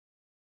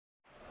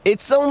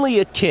It's only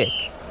a kick,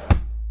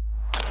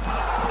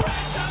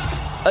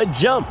 a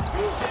jump,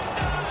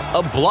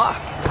 a block.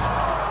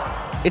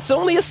 It's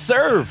only a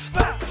serve.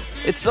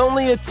 It's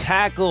only a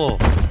tackle,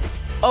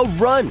 a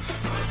run.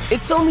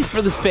 It's only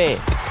for the fans.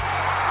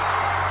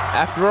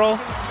 After all,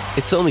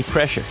 it's only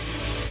pressure.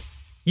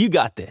 You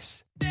got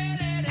this.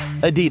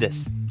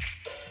 Adidas.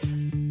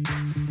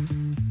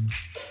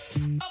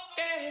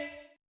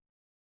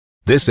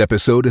 This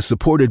episode is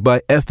supported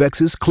by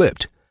FX's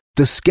Clipped,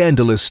 the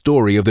scandalous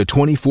story of the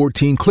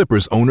 2014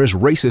 Clippers owner's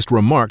racist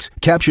remarks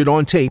captured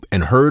on tape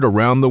and heard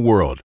around the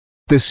world.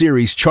 The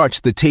series charts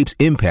the tape's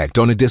impact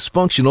on a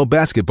dysfunctional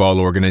basketball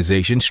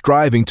organization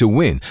striving to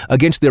win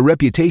against their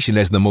reputation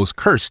as the most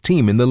cursed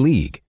team in the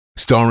league.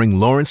 Starring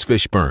Lawrence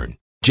Fishburne,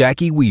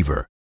 Jackie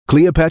Weaver,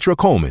 Cleopatra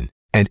Coleman,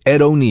 and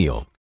Ed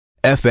O'Neill.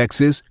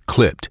 FX's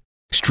Clipped,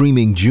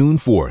 streaming June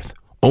 4th,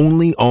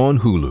 only on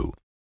Hulu.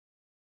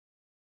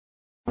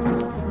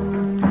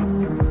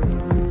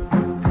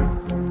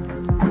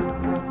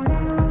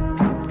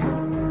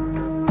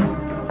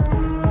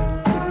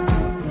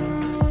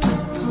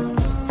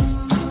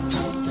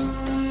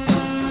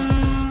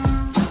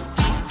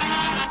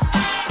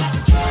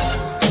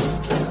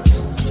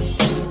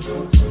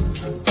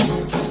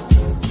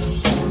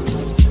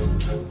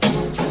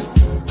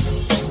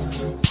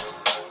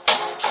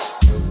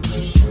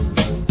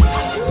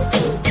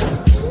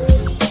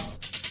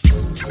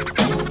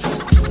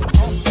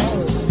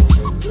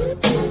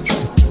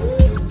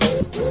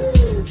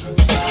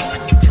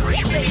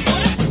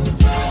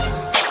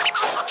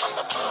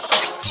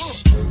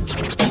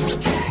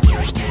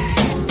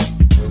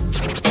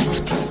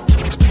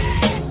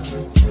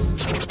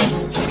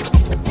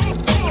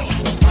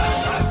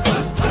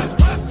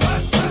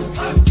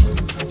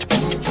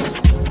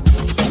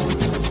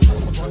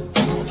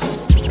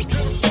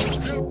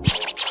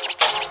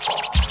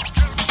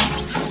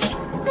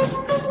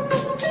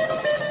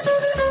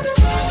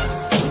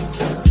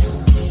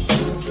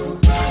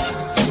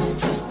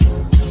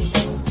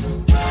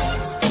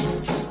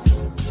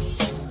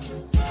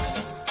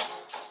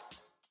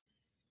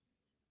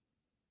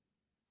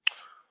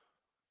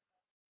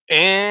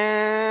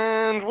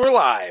 And we're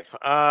live.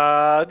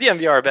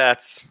 DMVR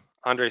Bets,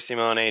 Andre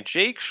Simone,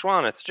 Jake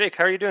Schwanitz. Jake,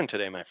 how are you doing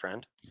today, my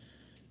friend?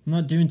 I'm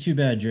not doing too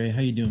bad, Dre.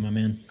 How you doing, my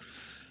man?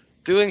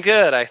 Doing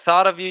good. I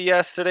thought of you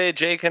yesterday.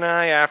 Jake and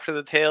I, after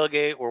the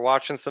tailgate, we're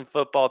watching some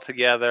football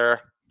together.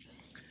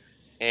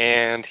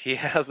 And he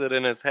has it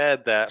in his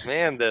head that,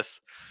 man, this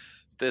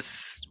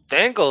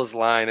Bengals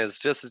line is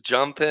just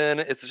jumping.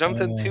 It's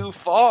jumping too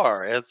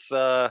far. It's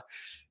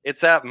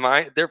at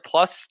they're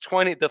plus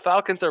 20. The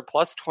Falcons are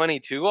plus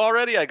 22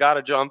 already. I got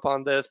to jump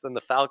on this. Then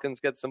the Falcons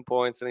get some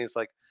points. And he's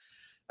like,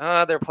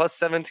 they're plus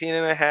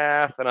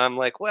 17.5. And I'm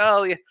like,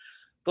 well, the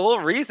whole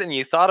reason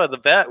you thought of the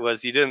bet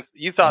was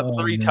you thought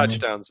three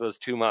touchdowns was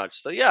too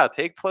much. So yeah,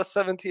 take plus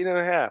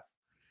 17.5.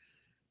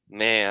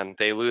 Man,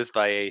 they lose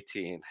by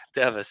 18.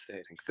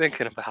 Devastating.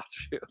 Thinking about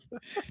you.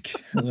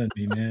 Killing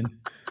me, man.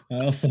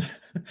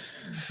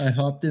 I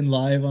hopped in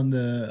live on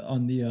the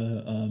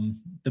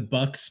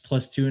Bucks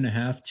plus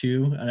 2.5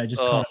 too, and I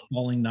just caught a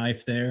falling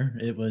knife there.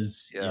 It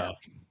was not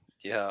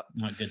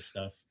good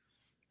stuff.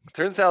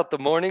 Turns out the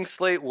morning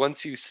slate,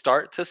 once you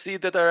start to see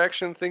the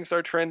direction things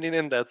are trending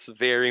in, that's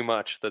very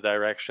much the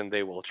direction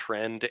they will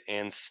trend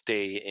and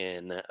stay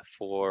in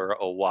for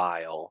a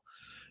while.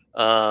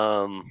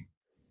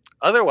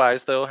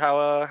 Otherwise, though,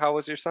 how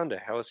was your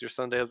Sunday? How was your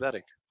Sunday of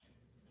betting?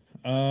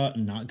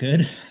 Not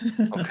good.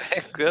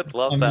 Okay, good.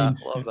 Love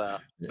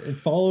that. It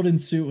followed in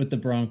suit with the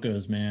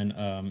Broncos,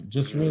 man.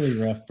 Just really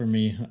rough for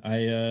me.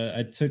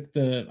 I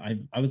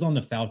was on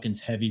the Falcons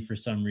heavy for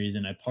some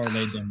reason. I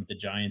parlayed them with the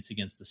Giants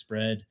against the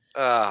spread.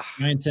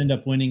 Giants end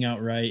up winning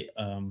outright,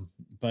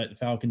 but the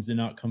Falcons did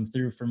not come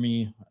through for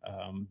me.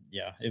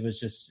 It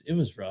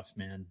was rough,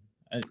 man.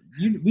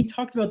 We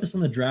talked about this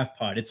on the draft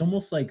pod. It's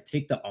almost like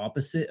take the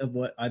opposite of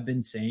what I've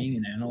been saying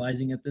and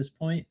analyzing at this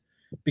point,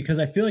 because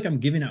I feel like I'm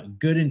giving out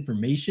good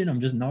information. I'm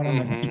just not on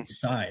the right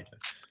side.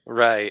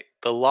 Right.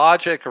 The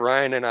logic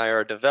Ryan and I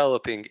are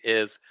developing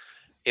is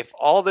if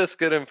all this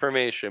good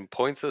information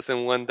points us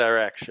in one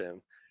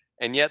direction,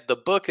 and yet the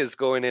book is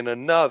going in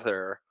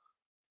another,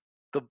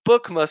 the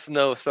book must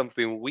know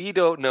something we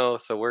don't know,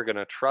 so we're going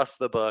to trust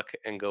the book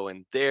and go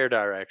in their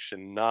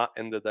direction, not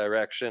in the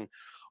direction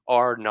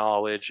our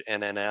knowledge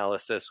and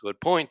analysis would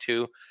point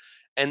to.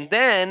 And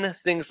then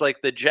things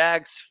like the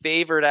Jags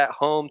favored at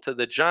home to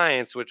the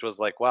Giants, which was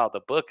like, wow,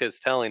 the book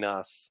is telling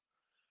us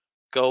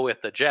go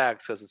with the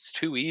Jags because it's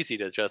too easy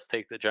to just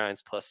take the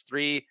Giants plus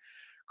 3.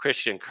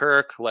 Christian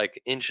Kirk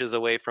like inches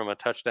away from a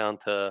touchdown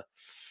to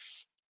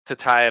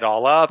tie it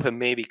all up and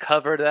maybe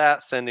cover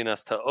that, sending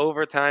us to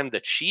overtime. The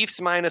Chiefs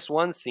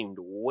 -1 seemed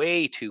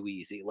way too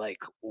easy,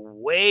 like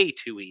way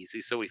too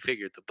easy. So we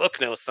figured the book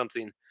knows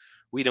something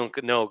we don't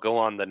know. Go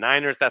on the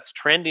Niners. That's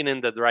trending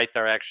in the right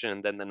direction,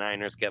 and then the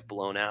Niners get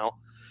blown out.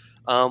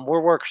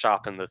 We're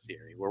workshopping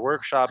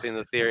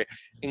the theory.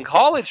 In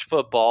college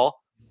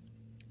football,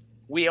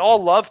 we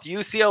all loved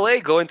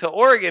UCLA going to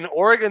Oregon.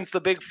 Oregon's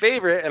the big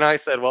favorite, and I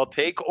said, well,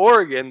 take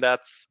Oregon.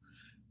 That's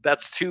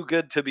that's too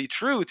good to be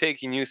true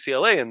taking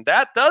UCLA, and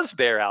that does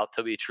bear out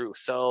to be true.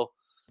 So,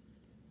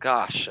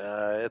 gosh,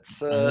 it's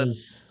tough.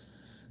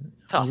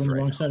 I was on the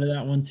wrong side of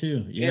that one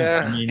too.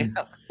 Yeah. I mean,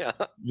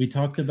 we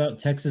talked about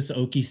Texas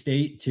Okie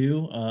State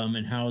too,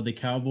 and how the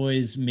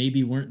Cowboys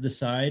maybe weren't the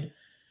side.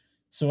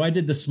 So I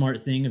did the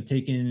smart thing of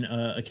taking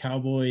a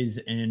Cowboys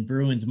and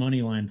Bruins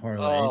money line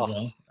parlay. Oh.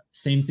 Well,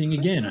 same thing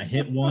again. I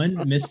hit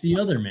one, missed the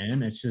other,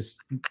 man. It's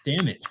just,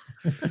 damn it.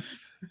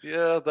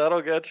 Yeah,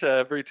 that'll get you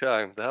every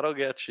time. That'll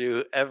get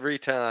you every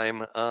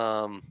time.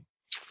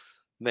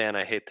 Man,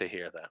 I hate to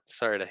hear that.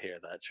 Sorry to hear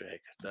that,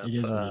 Jake. It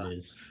is what it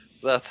is.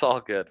 That's all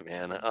good,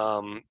 man.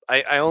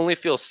 I only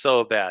feel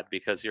so bad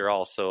because you're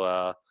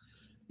also,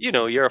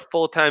 you're a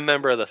full-time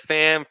member of the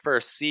fam,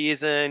 first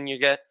season. You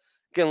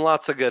getting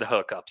lots of good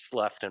hookups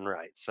left and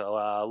right. So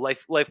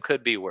life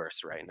could be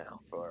worse right now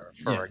for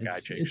our guy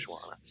Jake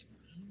Schwanitz.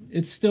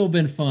 It's still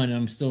been fun.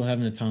 I'm still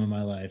having the time of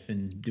my life,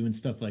 and doing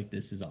stuff like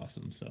this is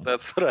awesome. So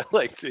that's what I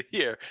like to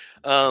hear.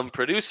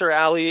 Producer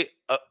Ali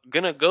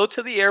gonna go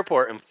to the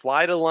airport and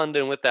fly to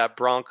London with that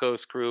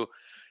Broncos crew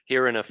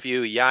here in a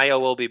few. Yaya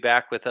will be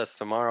back with us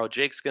tomorrow.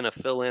 Jake's gonna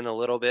fill in a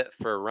little bit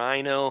for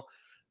Rhino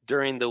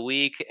during the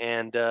week,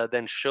 and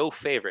then show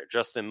favorite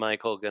Justin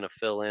Michael gonna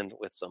fill in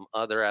with some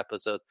other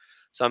episodes.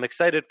 So I'm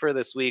excited for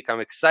this week.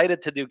 I'm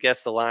excited to do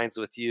Guess the Lines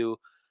with you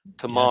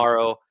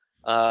tomorrow. Yes.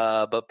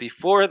 But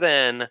before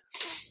then,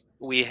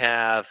 we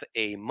have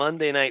a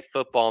Monday Night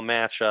Football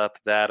matchup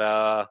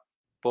that,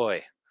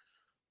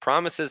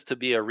 promises to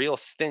be a real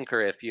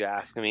stinker, if you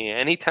ask me.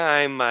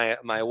 Anytime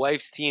my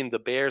wife's team, the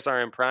Bears,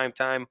 are in prime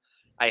time,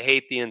 I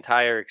hate the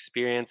entire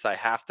experience. I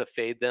have to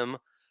fade them.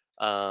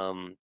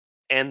 And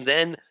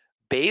then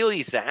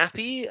Bailey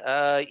Zappi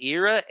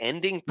era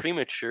ending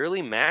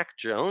prematurely. Mac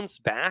Jones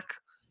back.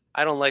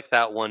 I don't like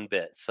that one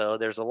bit. So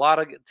there's a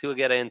lot to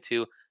get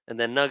into. And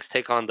then Nugs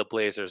take on the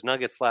Blazers.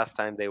 Nuggets, last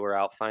time they were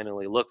out,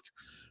 finally looked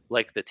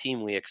like the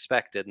team we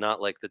expected,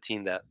 not like the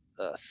team that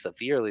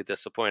severely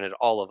disappointed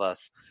all of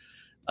us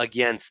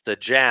against the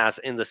Jazz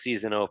in the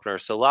season opener.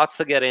 So lots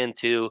to get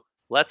into.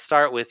 Let's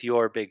start with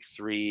your big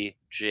three,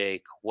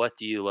 Jake. What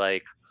do you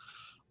like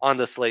on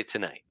the slate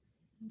tonight?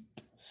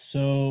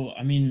 So,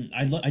 I mean,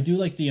 I do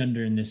like the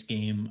under in this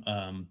game,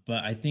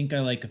 but I think I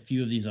like a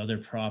few of these other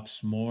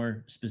props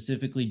more,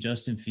 specifically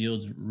Justin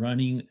Fields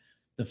running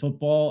the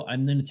football.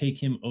 I'm going to take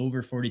him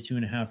over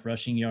 42.5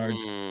 rushing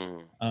yards.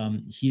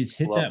 He has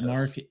hit that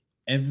mark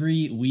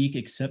every week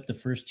except the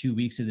first 2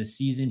 weeks of the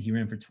season. He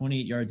ran for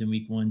 28 yards in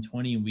week 1,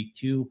 20 in week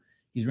 2.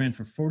 He's ran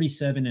for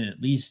 47 in at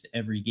least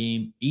every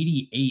game,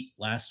 88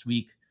 last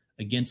week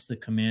against the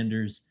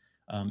Commanders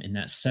in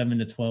that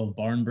 7-12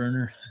 barn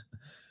burner.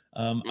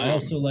 I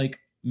also like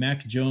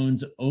Mac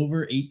Jones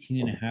over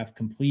 18.5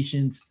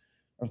 completions.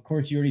 Of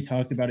course, you already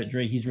talked about it,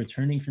 Dre. He's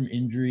returning from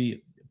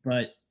injury,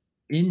 but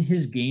in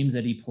his game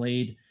that he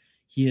played,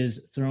 he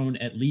has thrown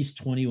at least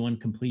 21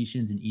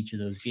 completions in each of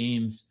those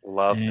games.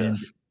 Love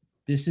this.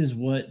 This is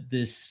what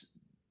this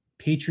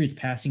Patriots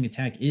passing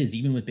attack is,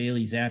 even with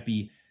Bailey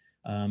Zappi.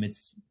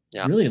 It's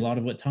really a lot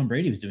of what Tom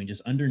Brady was doing,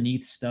 just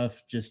underneath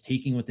stuff, just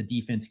taking what the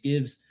defense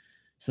gives.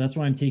 So that's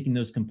why I'm taking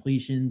those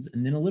completions.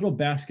 And then a little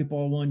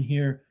basketball one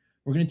here.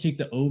 We're going to take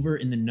the over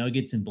in the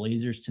Nuggets and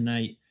Blazers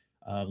tonight.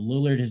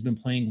 Lillard has been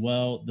playing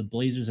well. The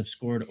Blazers have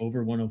scored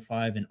over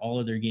 105 in all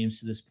of their games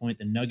to this point.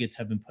 The Nuggets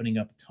have been putting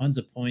up tons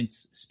of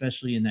points,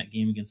 especially in that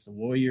game against the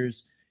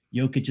Warriors.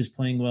 Jokic is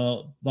playing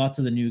well. Lots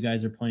of the new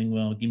guys are playing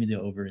well. Give me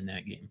the over in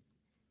that game.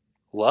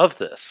 Love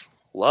this.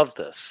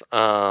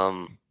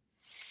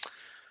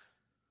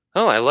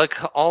 I like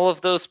all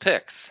of those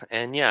picks.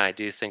 And yeah, I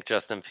do think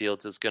Justin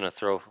Fields is going to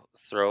throw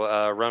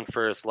a run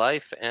for his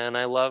life. And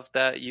I love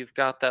that you've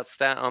got that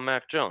stat on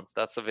Mac Jones.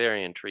 That's a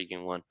very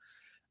intriguing one.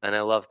 And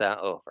I love that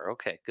over.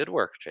 Okay, good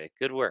work, Jake.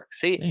 Good work.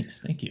 See,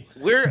 thanks. Thank you.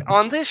 We're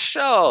on this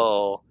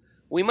show.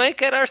 We might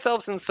get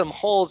ourselves in some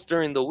holes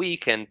during the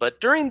weekend,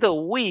 but during the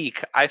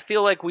week, I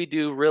feel like we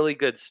do really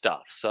good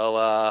stuff.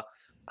 So,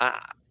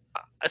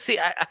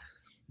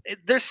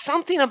 there's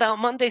something about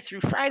Monday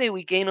through Friday.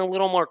 We gain a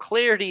little more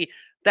clarity.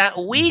 That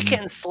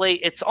weekend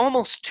slate, it's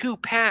almost too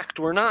packed.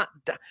 We're not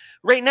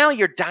right now.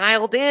 You're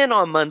dialed in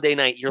on Monday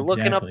night. You're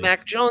looking up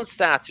Mac Jones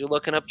stats. You're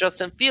looking up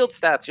Justin Fields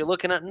stats. You're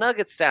looking at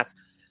Nugget stats.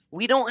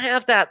 We don't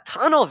have that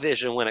tunnel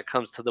vision when it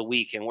comes to the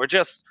weekend.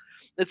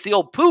 It's the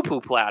old poo-poo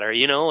platter,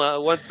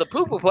 once the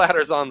poo-poo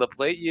platter's on the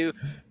plate, you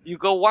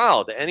go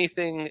wild.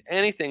 Anything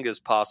is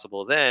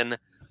possible. Then,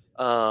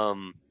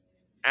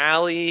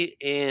 Allie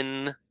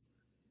in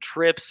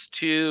trips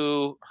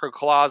to her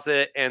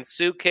closet and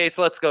suitcase.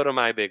 Let's go to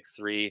my big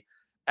three,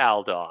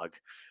 Al Dog.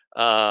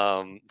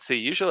 So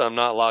usually I'm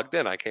not logged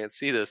in. I can't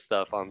see this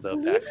stuff on the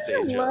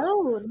backstage.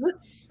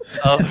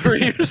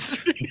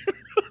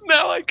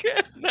 Now I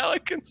can. Now I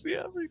can see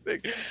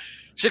everything.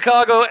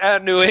 Chicago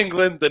at New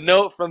England. The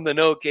note from the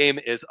note game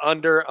is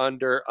under.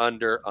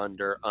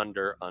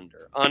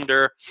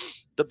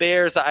 The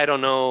Bears, I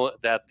don't know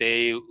that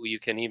you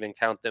can even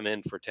count them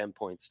in for 10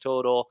 points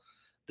total.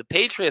 The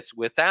Patriots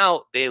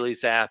without Bailey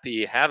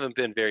Zappi haven't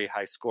been very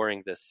high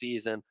scoring this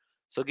season.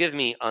 So give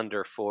me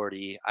under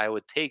 40. I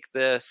would take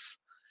this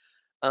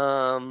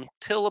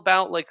till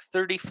about like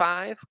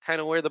 35,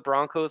 kind of where the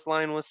Broncos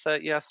line was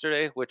set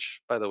yesterday, which,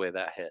 by the way,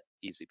 that hit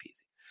easy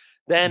peasy.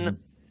 Then,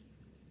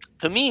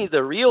 to me,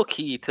 the real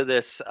key to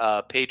this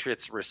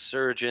Patriots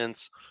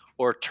resurgence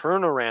or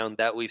turnaround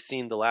that we've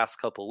seen the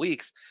last couple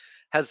weeks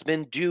has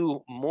been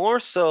due more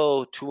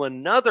so to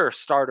another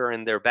starter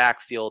in their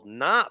backfield,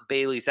 not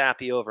Bailey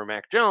Zappi over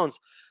Mac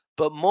Jones,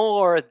 but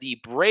more the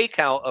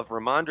breakout of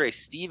Ramondre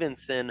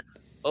Stevenson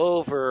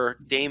over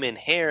Damon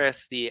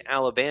Harris, the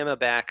Alabama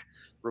back.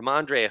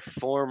 Ramondre, a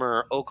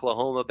former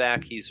Oklahoma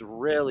back, he's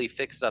really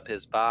fixed up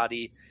his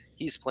body.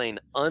 He's playing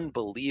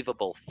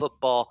unbelievable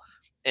football.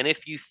 And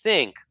if you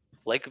think,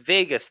 like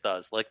Vegas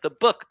does, like the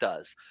book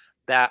does,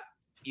 that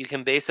you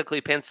can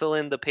basically pencil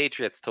in the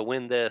Patriots to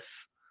win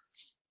this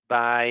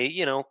by,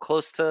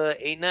 close to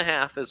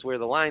 8.5 is where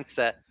the line's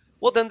set,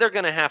 well, then they're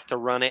going to have to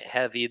run it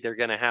heavy. They're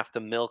going to have to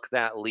milk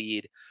that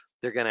lead.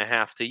 They're going to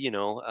have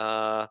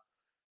to,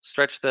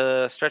 stretch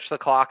the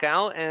clock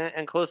out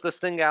and close this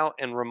thing out.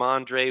 And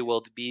Ramondre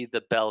will be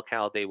the bell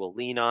cow they will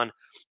lean on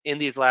in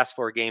these last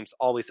 4 games,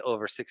 always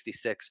over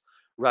 66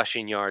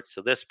 rushing yards.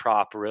 So this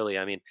prop really,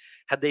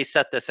 had they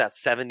set this at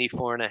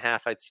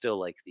 74.5, I'd still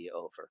like the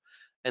over.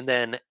 And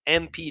then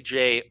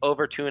MPJ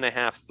over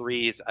 2.5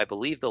 threes. I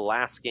believe the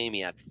last game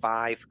he had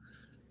 5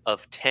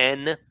 of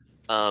 10.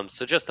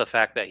 So just the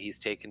fact that he's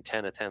taken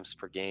 10 attempts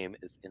per game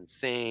is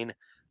insane.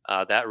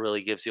 That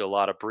really gives you a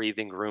lot of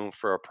breathing room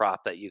for a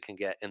prop that you can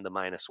get in the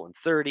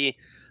 -130.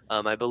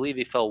 I believe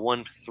he fell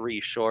 1-3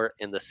 short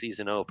in the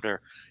season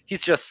opener.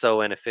 He's just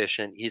so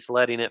inefficient. He's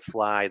letting it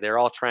fly. They're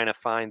all trying to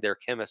find their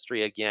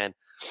chemistry again.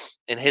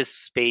 And his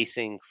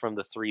spacing from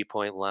the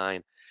 3-point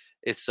line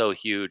is so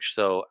huge.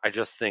 So I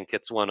just think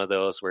it's one of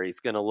those where he's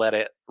going to let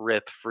it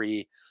rip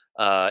free.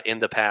 In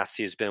the past,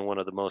 he's been one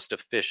of the most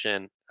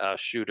efficient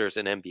shooters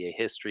in NBA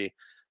history.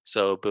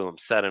 So boom,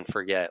 set and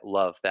forget.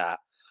 Love that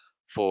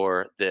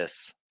for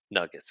this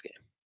Nuggets game.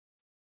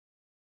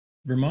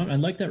 I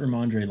like that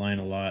Ramondre line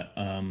a lot.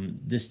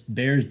 This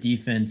Bears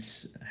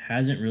defense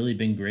hasn't really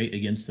been great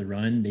against the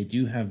run. They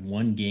do have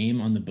one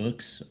game on the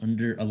books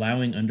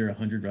allowing under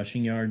 100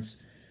 rushing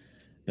yards,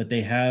 but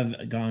they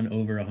have gone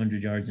over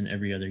 100 yards in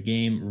every other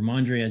game.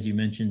 Ramondre, as you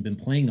mentioned, been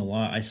playing a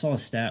lot. I saw a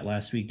stat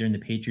last week during the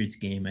Patriots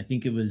game. I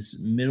think it was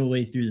middle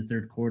way through the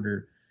third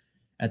quarter.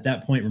 At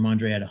that point,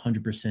 Ramondre had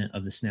 100%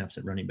 of the snaps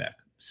at running back.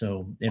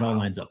 So it all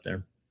lines up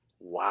there.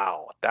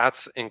 Wow,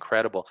 that's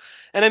incredible.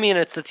 And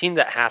it's a team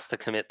that has to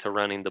commit to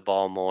running the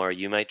ball more.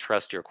 You might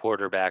trust your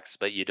quarterbacks,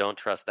 but you don't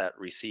trust that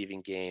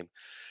receiving game.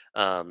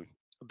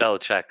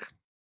 Belichick,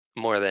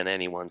 more than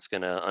anyone's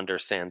going to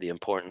understand the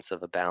importance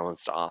of a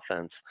balanced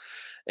offense,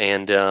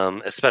 and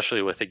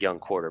especially with a young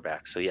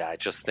quarterback. So, yeah, I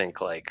just think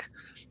like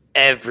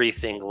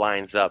everything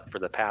lines up for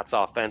the Pats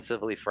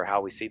offensively for how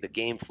we see the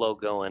game flow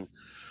going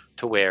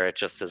to where it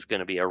just is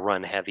going to be a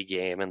run-heavy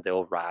game, and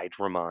they'll ride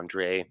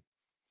Ramondre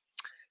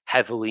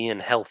heavily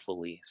and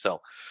healthily.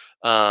 So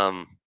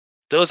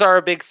those are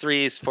our big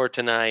threes for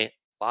tonight.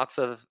 Lots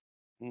of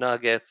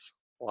Nuggets,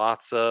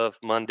 lots of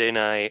Monday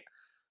night.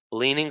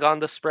 Leaning on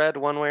the spread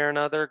one way or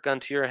another. Gun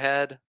to your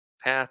head.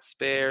 Pats,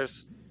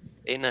 Bears,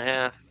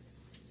 8.5.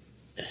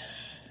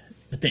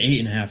 At the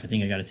 8.5, I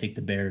think I got to take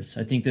the Bears.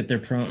 I think that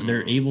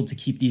they're able to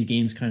keep these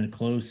games kind of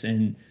close,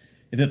 and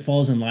if it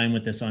falls in line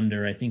with this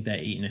under, I think that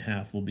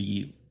 8.5 will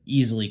be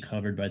easily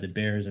covered by the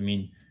Bears.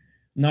 I'm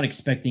not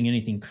expecting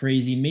anything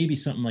crazy. Maybe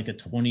something like a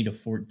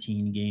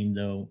 20-14 game,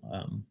 though,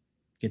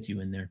 gets you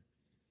in there.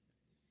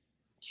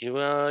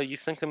 You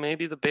think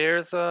maybe the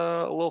Bears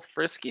a little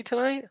frisky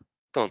tonight?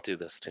 Don't do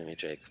this to me,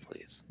 Jake,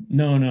 please.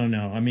 No.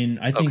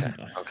 I think,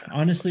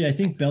 honestly, I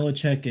think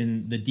Belichick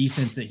and the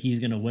defense that he's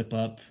going to whip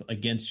up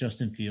against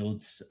Justin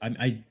Fields.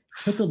 I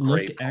took a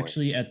look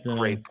actually at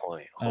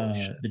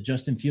the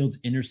Justin Fields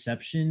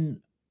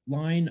interception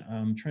line.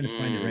 I'm trying to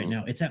find it right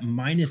now. It's at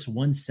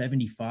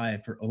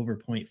 -175 for over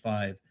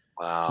 0.5.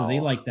 Wow. So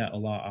they like that a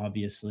lot,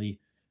 obviously.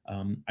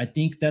 I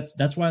think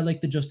that's why I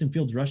like the Justin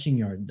Fields rushing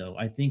yard, though.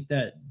 I think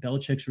that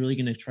Belichick's really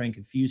going to try and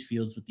confuse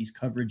Fields with these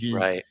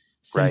coverages,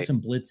 send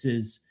some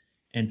blitzes,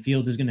 and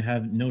Fields is going to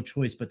have no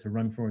choice but to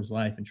run for his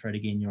life and try to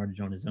gain yardage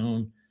on his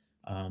own.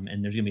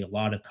 And there's going to be a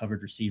lot of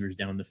covered receivers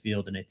down the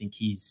field. And I think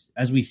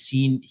as we've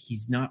seen,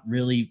 he's not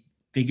really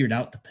figured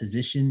out the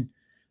position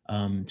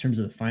in terms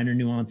of the finer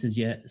nuances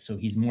yet. So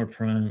he's more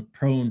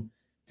prone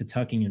to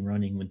tucking and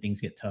running when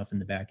things get tough in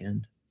the back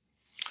end.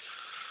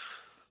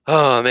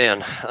 Oh,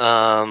 man.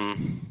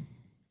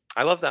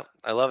 I love that.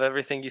 I love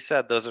everything you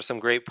said. Those are some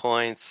great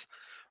points.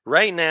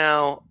 Right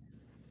now,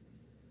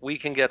 we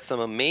can get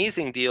some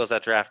amazing deals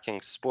at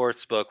DraftKings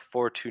Sportsbook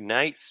for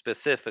tonight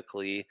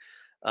specifically.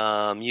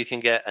 You can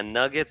get a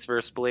Nuggets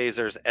versus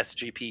Blazers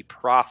SGP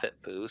profit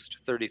boost,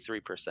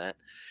 33%.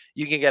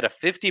 You can get a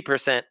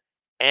 50%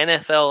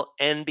 NFL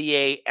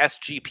NBA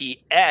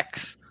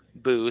SGPX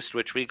boost,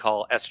 which we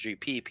call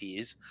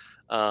SGPPs,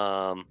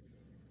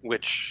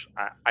 which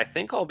I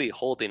think I'll be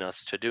holding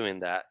us to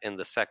doing that in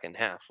the second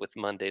half with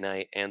Monday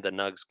night and the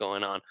Nugs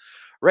going on.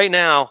 Right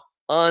now,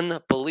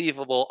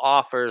 Unbelievable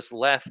offers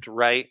left,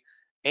 right,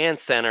 and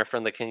center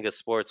from the King of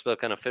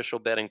Sportsbook, an official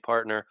betting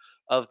partner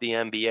of the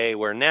NBA,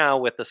 where now,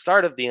 with the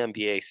start of the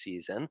NBA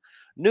season,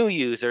 new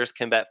users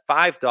can bet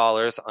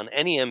 $5 on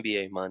any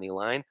NBA money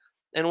line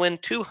and win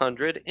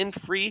 $200 in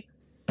free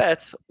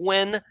bets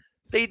when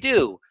they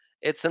do.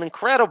 It's an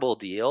incredible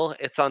deal.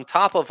 It's on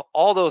top of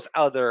all those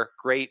other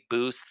great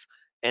boosts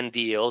and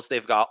deals.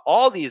 They've got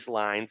all these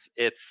lines.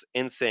 It's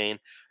insane.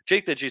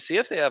 Jake, did you see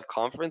if they have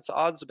conference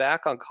odds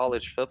back on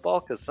college football?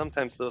 Because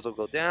sometimes those will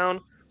go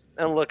down.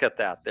 And look at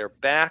that. They're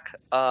back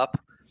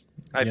up.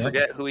 I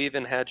forget who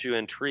even had you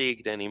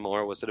intrigued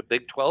anymore. Was it a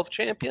Big 12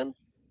 champion?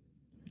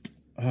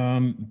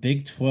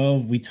 Big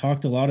 12. We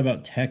talked a lot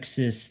about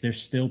Texas. They're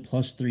still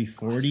plus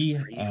 340.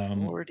 Plus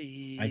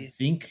 340. I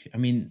think,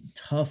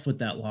 tough with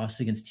that loss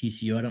against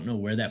TCU. I don't know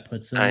where that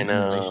puts them in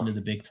relation to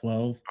the Big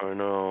 12. I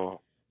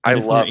know. I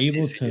love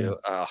TCU.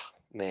 Oh,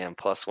 man,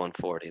 plus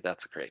 140.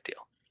 That's a great deal.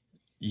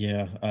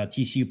 Yeah,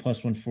 TCU plus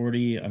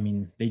 140.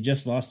 They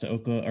just lost to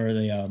Oklahoma. Or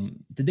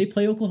did they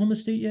play Oklahoma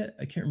State yet?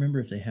 I can't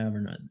remember if they have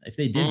or not. If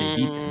they did, they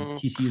beat them.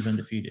 TCU is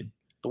undefeated.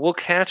 We'll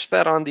catch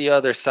that on the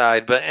other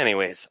side. But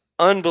anyways,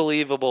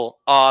 unbelievable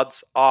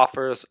odds,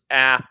 offers,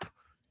 app,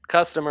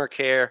 customer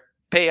care,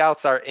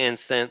 payouts are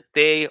instant.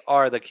 They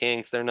are the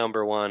kings. They're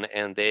number one,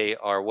 and they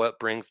are what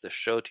brings the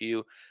show to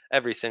you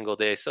every single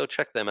day. So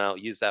check them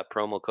out. Use that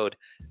promo code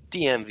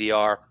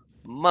DNVR.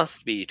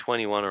 Must be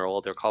 21 or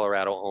older.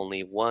 Colorado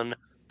only. One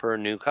per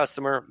new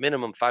customer.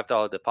 Minimum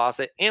 $5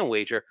 deposit and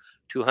wager.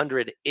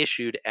 200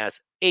 issued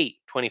as 8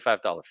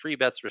 $25 free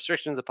bets.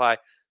 Restrictions apply.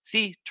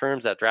 See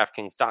terms at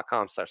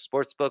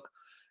DraftKings.com/sportsbook.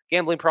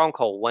 Gambling problem,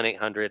 call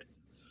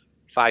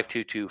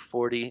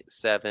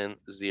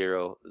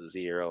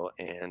 1-800-522-4700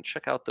 and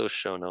check out those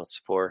show notes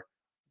for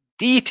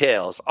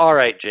details. All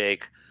right,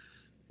 Jake.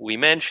 We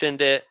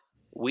mentioned it.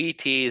 We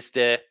teased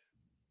it.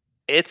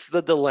 It's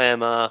the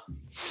dilemma.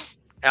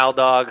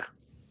 Aldog,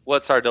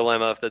 what's our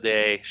dilemma of the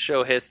day?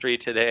 Show history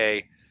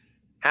today.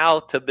 How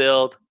to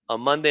build a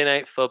Monday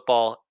Night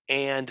Football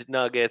and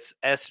Nuggets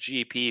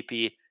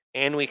SGPP,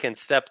 and we can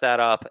step that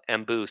up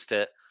and boost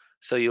it.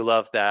 So you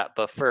love that.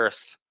 But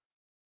first,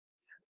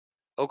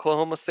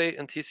 Oklahoma State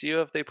and TCU,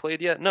 have they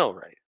played yet? No,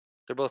 right?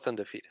 They're both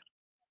undefeated.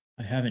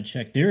 I haven't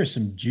checked. There are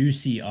some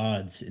juicy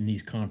odds in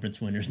these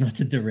conference winners, not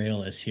to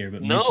derail us here,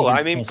 but no,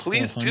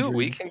 please do.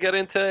 We can get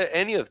into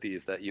any of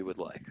these that you would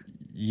like.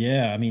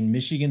 Yeah,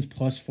 Michigan's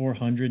plus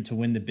 400 to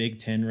win the Big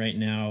Ten right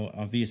now.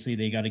 Obviously,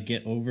 they got to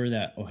get over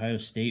that Ohio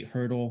State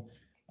hurdle.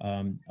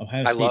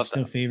 Ohio State's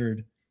still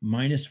favored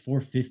minus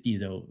 450,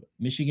 though.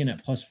 Michigan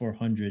at plus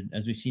 400.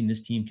 As we've seen,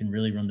 this team can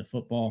really run the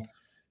football.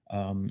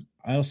 I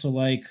also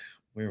like,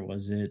 where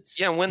was it?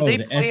 Yeah, when they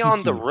play SEC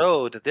on the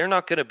road, they're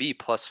not going to be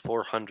plus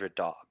 400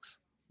 dogs.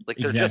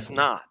 They're just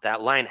not.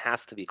 That line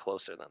has to be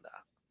closer than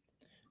that.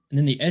 And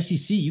then the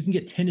SEC, you can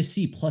get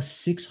Tennessee plus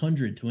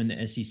 600 to win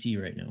the SEC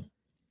right now.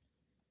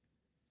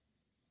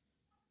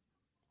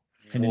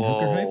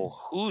 Whoa,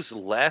 who's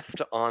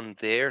left on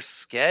their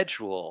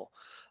schedule?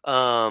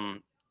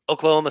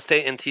 Oklahoma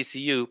State and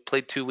TCU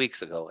played 2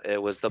 weeks ago.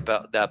 It was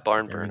that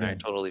barn burner I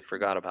totally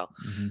forgot about.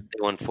 Mm-hmm. They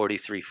won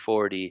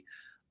 43-40.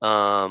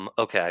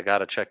 Okay, I got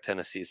to check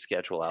Tennessee's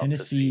schedule out.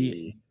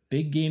 Tennessee,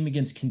 big game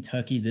against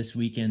Kentucky this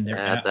weekend.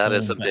 That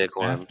is a big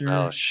one.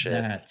 After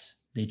that,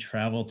 they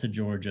travel to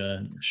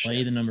Georgia,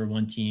 play the number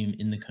one team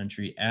in the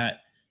country at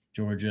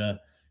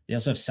Georgia. They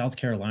also have South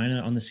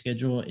Carolina on the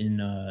schedule in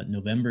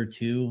November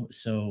too.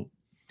 So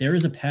there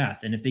is a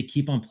path. And if they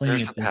keep on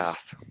playing at this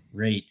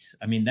rate,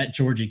 that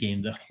Georgia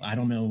game, though, I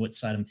don't know what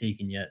side I'm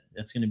taking yet.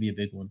 That's going to be a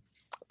big one.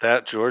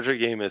 That Georgia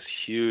game is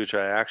huge.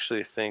 I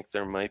actually think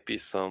there might be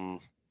some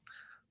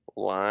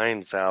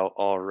lines out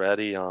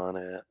already on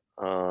it.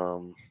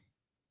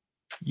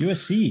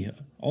 USC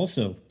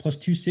also plus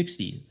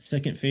 260,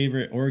 second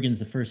favorite. Oregon's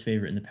the first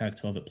favorite in the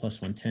Pac-12 at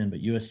plus 110,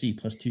 but USC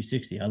plus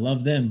 260. I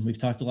love them. We've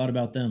talked a lot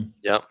about them.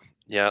 Yep.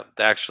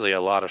 Actually,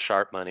 a lot of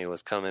sharp money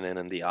was coming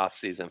in the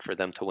offseason for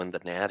them to win the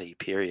Natty,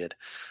 period.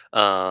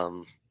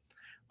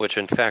 Which,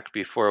 in fact,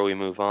 before we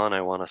move on,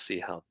 I want to see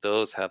how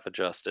those have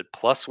adjusted.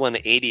 Plus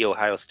 180,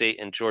 Ohio State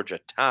and Georgia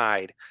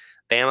tied.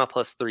 Bama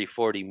plus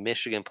 340,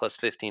 Michigan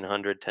plus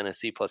 1,500,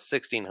 Tennessee plus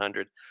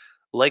 1,600,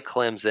 like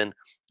Clemson,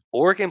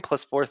 Oregon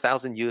plus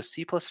 4,000,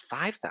 USC plus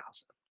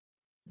 5,000.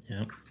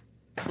 Yeah.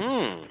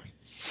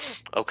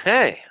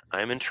 Okay,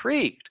 I'm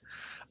intrigued.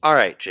 All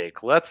right,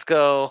 Jake, let's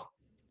go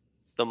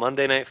the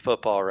Monday Night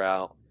Football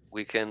route.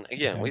 We can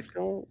we've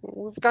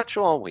got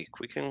you all week.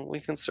 We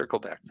can circle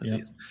back to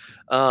these.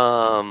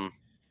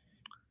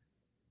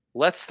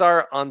 Let's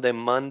start on the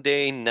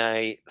Monday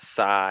night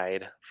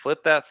side.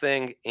 Flip that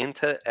thing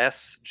into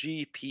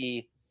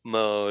SGP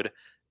mode.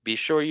 Be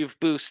sure you've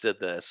boosted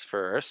this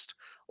first,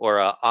 or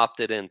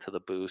opted into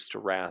the boost,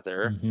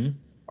 rather. Mm-hmm.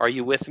 Are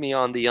you with me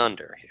on the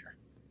under here?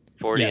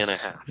 40 and a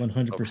half.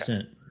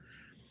 100%. Okay.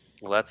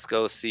 Let's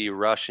go see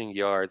rushing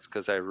yards,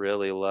 because I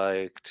really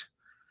liked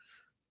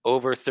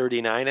over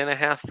 39 and a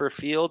half for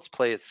Fields.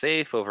 Play it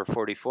safe. Over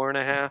 44 and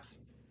a half.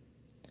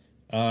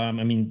 I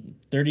mean,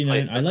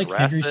 39. I like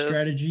Henry's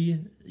strategy.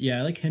 Yeah,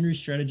 I like Henry's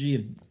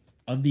strategy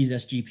of these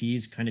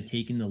SGPs kind of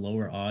taking the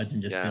lower odds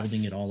and just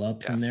building it all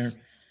up from there.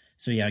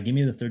 So yeah, give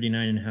me the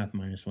 39.5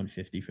 minus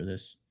 150 for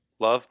this.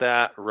 Love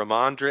that.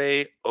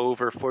 Ramondre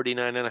over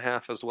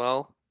 49.5 as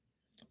well.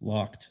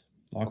 Locked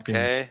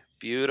okay, in.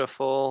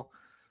 Beautiful.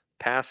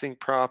 Passing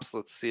props.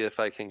 Let's see if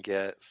I can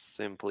get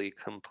simply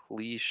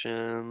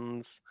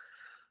completions.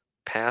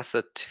 Pass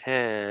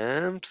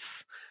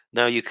attempts.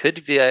 Now you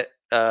could get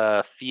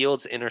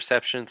Fields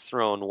interception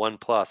thrown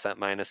 1+ at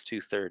minus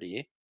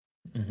 230.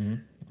 I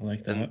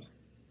like that. And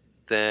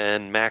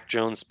then Mac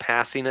Jones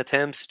passing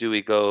attempts. Do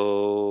we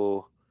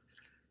go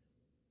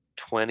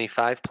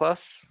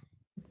 25+?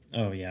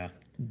 Oh yeah,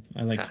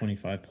 I like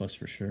 25+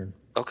 for sure.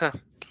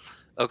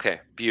 Okay,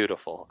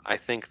 beautiful. I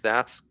think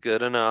that's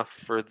good enough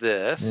for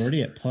this. We're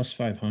already at plus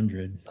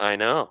 500. I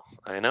know.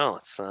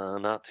 It's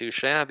not too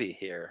shabby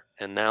here.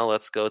 And now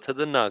let's go to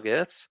the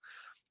Nuggets.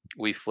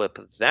 We flip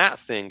that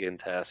thing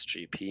into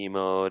SGP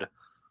mode.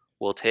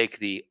 We'll take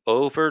the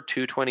over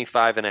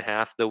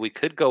 225.5, though we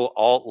could go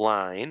alt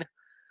line.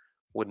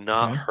 Would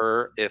not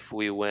hurt if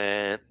we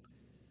went,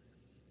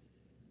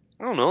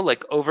 I don't know,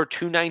 like over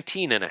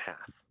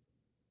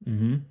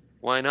 219.5.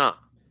 Why not?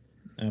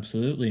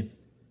 Absolutely.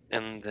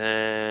 And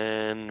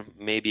then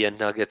maybe a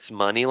Nuggets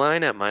money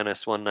line at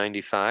minus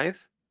 195.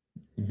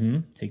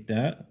 Take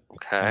that.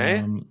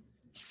 Okay.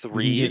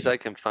 Threes, I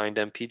can find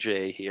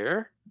MPJ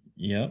here.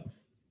 Yep.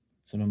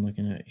 That's what I'm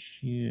looking at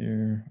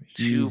here.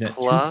 He's 2+. At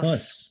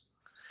 2+.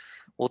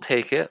 We'll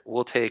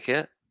take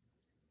it.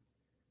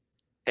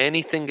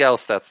 Anything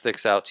else that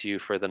sticks out to you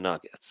for the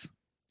Nuggets?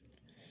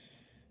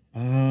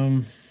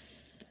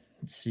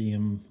 Let's see.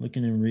 I'm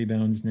looking in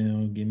rebounds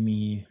now. Give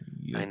me.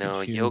 I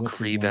know Yoke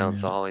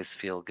rebounds always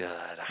feel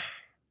good.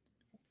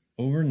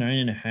 Over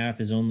 9.5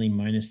 is only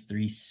minus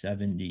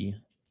 370.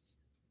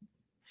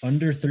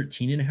 Under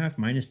 13.5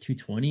 minus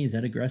 220. Is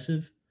that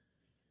aggressive?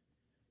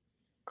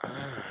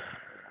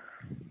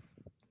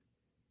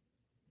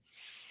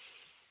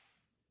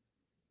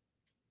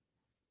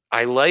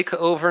 I like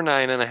over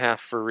 9.5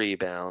 for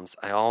rebounds.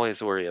 I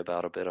always worry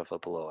about a bit of a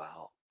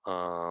blowout.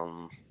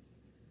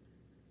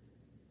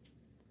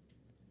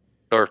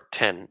 Or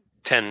 10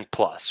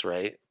 plus,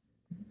 right?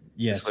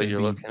 Yes. That's what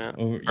you're looking at?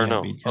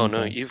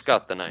 No, you've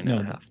got the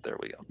 9.5. There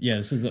we go. Yeah,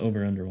 this is the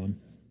over-under one.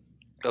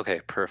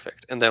 Okay,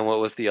 perfect. And then what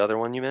was the other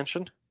one you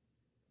mentioned?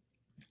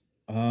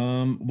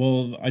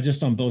 Well, I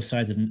just on both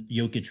sides of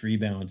Jokic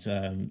rebounds,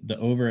 the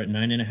over at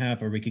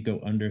 9.5, or we could go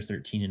under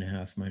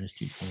 13.5 minus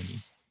 220.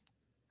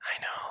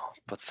 I know,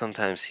 but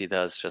sometimes he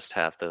does just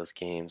have those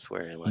games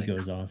where he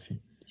goes off.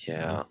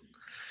 Yeah.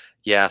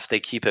 If they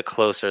keep it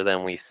closer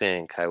than we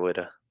think, I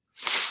would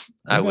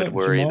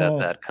worry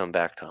that'd come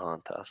back to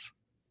haunt us.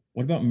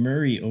 What about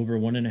Murray over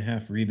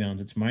 1.5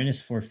 rebounds? It's minus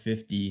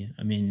 450.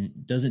 I mean,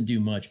 doesn't do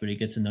much, but he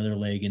gets another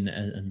leg in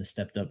the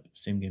stepped up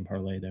same game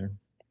parlay there.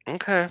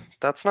 Okay,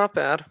 that's not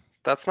bad.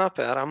 I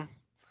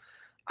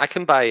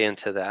can buy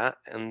into that.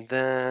 And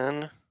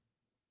then,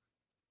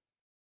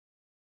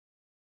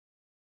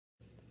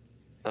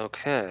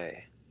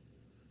 okay,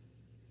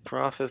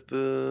 profit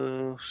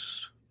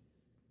boost.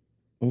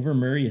 Over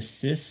Murray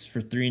assists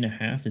for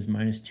 3.5 is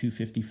minus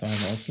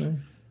 255 also.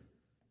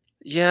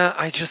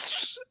 Yeah,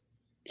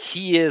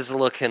 he is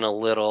looking a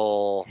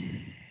little.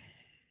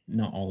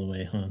 Not all the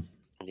way, huh?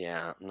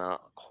 Yeah,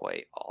 not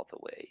quite all the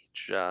way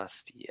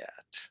just yet.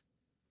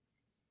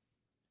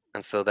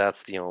 And so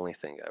that's the only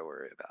thing I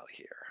worry about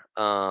here.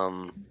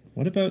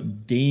 What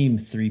about Dame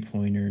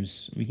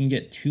 3-pointers? We can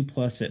get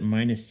 2+ at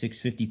minus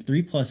 650.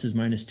 3+ is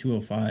minus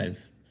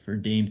 205 for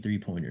Dame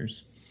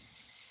 3-pointers.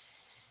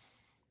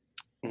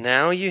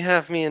 Now you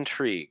have me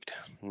intrigued.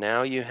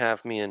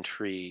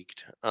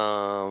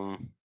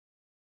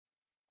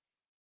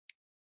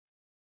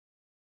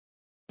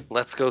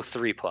 Let's go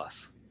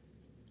 3+.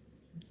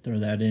 Throw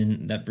that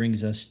in. That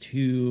brings us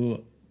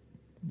to,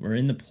 we're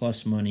in the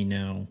plus money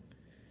now.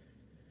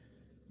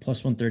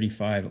 Plus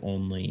 135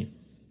 only.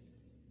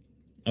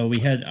 Oh,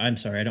 I'm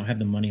sorry, I don't have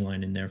the money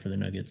line in there for the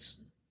Nuggets.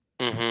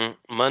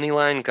 Money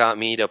line got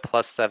me to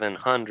plus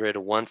 700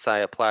 once I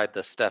applied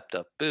the stepped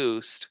up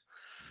boost.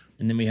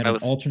 And then we have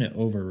an alternate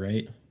over,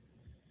 right?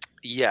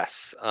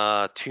 Yes,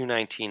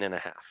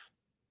 219.5.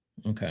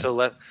 Okay.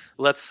 So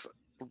let's.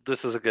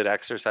 This is a good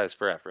exercise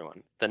for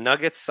everyone. The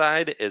Nuggets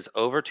side is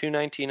over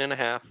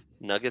 219.5.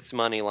 Nuggets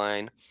money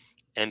line,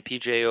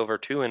 MPJ over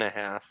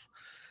 2.5.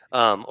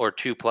 Or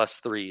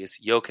 2+ threes.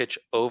 Jokic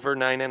over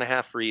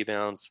 9.5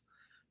 rebounds.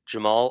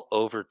 Jamal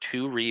over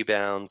 2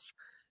 rebounds.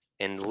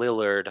 And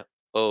Lillard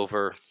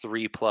over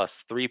 3+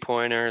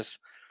 3-pointers.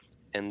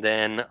 And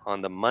then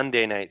on the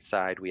Monday night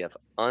side, we have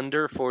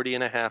under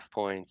 40.5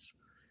 points.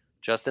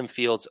 Justin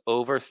Fields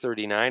over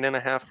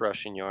 39.5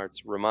 rushing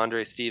yards.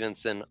 Ramondre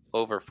Stevenson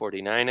over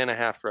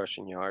 49.5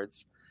 rushing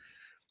yards.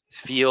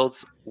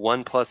 Fields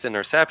 1+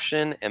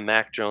 interception. And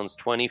Mac Jones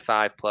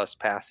 25+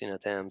 passing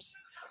attempts.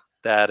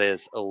 That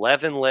is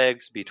 11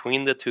 legs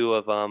between the two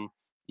of them.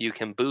 You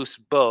can boost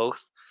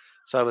both.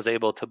 So I was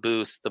able to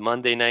boost the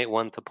Monday night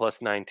one to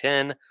plus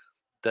 910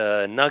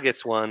 The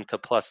Nuggets won to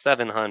plus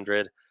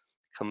 700,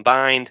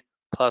 combined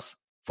plus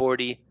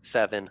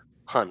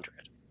 4,700.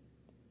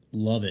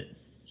 Love it.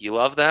 You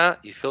love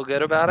that? You feel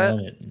good about Love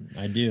it.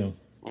 I do.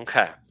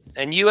 Okay.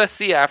 And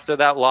USC, after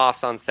that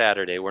loss on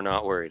Saturday, we're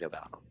not worried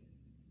about them.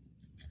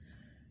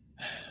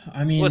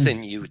 I mean, it was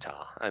in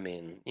Utah. I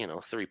mean,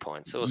 3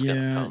 points. It was going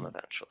to come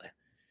eventually.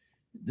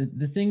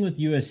 The thing with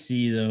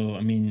USC, though,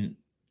 I mean,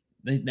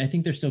 I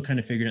think they're still kind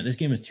of figuring out. This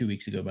game was 2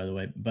 weeks ago, by the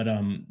way, but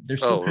they're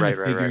still kind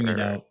of figuring it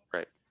out.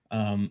 Right.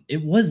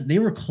 They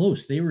were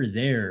close. They were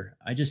there.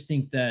 I just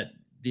think that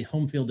the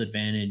home field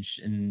advantage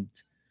and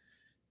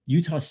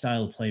Utah's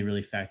style of play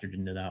really factored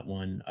into that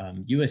one.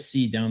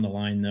 USC down the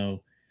line,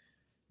 though,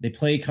 they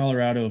play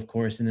Colorado, of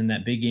course, and then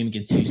that big game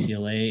against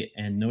UCLA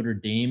and Notre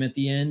Dame at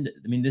the end.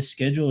 I mean, this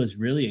schedule is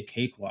really a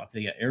cakewalk.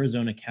 They got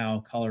Arizona, Cal,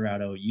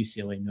 Colorado,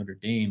 UCLA, Notre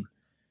Dame.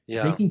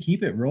 Yeah. They can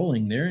keep it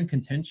rolling. They're in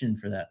contention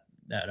for that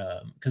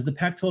because the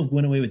Pac-12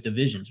 went away with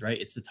divisions,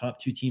 right? It's the top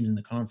 2 teams in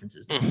the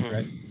conferences,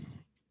 right?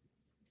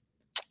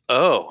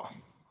 Oh,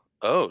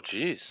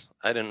 geez.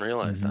 I didn't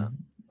realize that.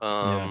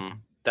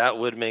 That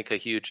would make a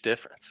huge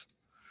difference.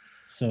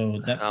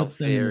 So that puts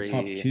them in the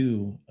top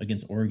 2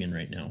 against Oregon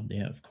right now. They,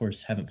 of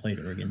course, haven't played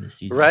Oregon this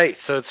season. Right.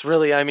 So it's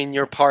really, I mean,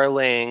 you're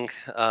parlaying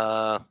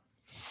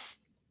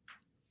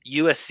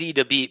USC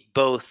to beat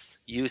both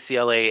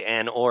UCLA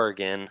and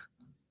Oregon,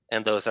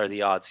 and those are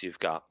the odds you've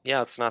got.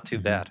 Yeah, it's not too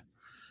bad.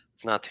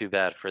 It's not too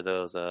bad for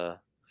those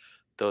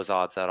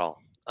odds at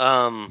all.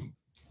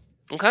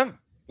 Okay.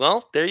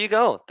 Well, there you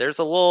go. There's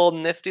a little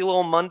nifty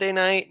little Monday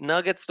night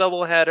Nuggets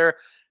doubleheader.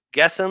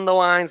 Guessing the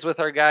lines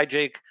with our guy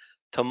Jake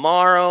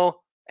tomorrow.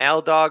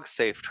 Al Dog,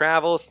 safe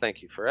travels.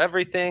 Thank you for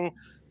everything.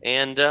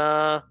 And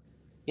Yaya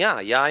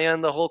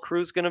and the whole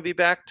crew's going to be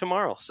back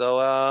tomorrow.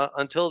 So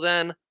until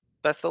then,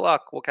 best of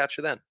luck. We'll catch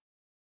you then.